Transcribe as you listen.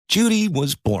Judy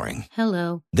was boring.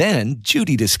 Hello. Then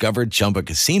Judy discovered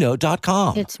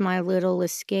ChumbaCasino.com. It's my little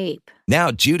escape. Now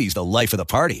Judy's the life of the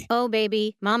party. Oh,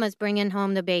 baby, mama's bringing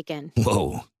home the bacon.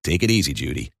 Whoa, take it easy,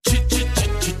 Judy.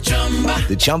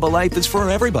 The Chumba life is for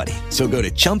everybody. So go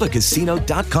to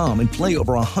ChumbaCasino.com and play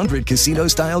over 100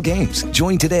 casino-style games.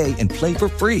 Join today and play for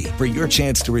free for your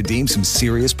chance to redeem some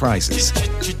serious prizes.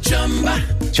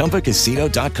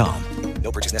 ChumbaCasino.com.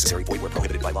 No purchase necessary. Void where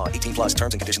prohibited by law. 18 plus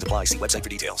terms and conditions apply. See website for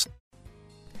details.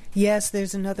 Yes,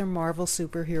 there's another Marvel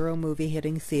superhero movie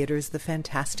hitting theaters, The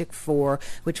Fantastic Four,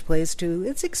 which plays to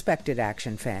its expected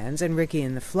action fans, and Ricky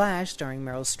and the Flash, starring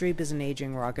Meryl Streep as an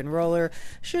aging rock and roller,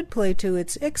 should play to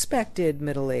its expected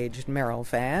middle-aged Meryl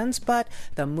fans. But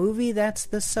the movie that's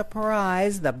the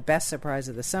surprise, the best surprise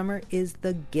of the summer, is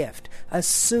The Gift, a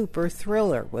super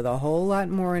thriller with a whole lot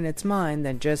more in its mind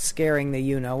than just scaring the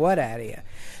you-know-what out of you.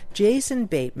 Jason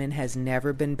Bateman has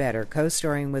never been better,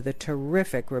 co-starring with a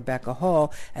terrific Rebecca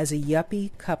Hall as a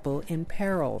yuppie couple in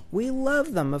peril. We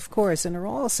love them, of course, and are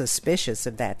all suspicious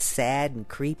of that sad and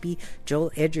creepy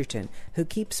Joel Edgerton, who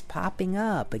keeps popping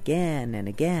up again and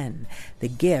again. The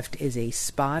Gift is a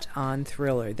spot-on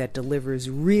thriller that delivers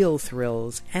real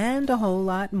thrills and a whole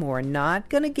lot more. Not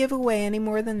going to give away any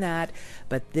more than that,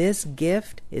 but this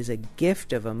gift is a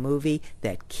gift of a movie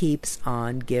that keeps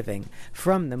on giving.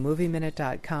 From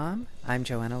themovieminute.com, I'm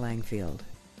Joanna Langfield.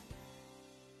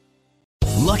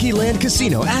 Lucky Land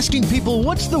Casino, asking people,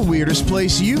 what's the weirdest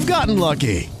place you've gotten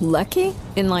lucky? Lucky?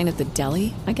 In line at the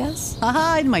deli, I guess?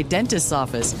 Aha, in my dentist's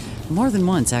office. More than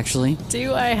once, actually.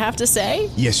 Do I have to say?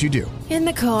 Yes, you do. In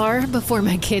the car before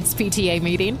my kids' PTA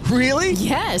meeting. Really?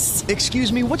 Yes.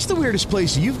 Excuse me, what's the weirdest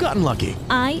place you've gotten lucky?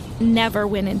 I never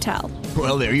win and tell.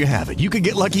 Well, there you have it. You can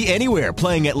get lucky anywhere,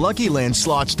 playing at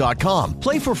LuckyLandSlots.com.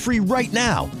 Play for free right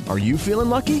now. Are you feeling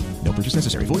lucky? No purchase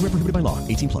necessary. Void where prohibited by law.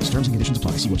 18 plus. Terms and conditions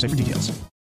apply. See website for details.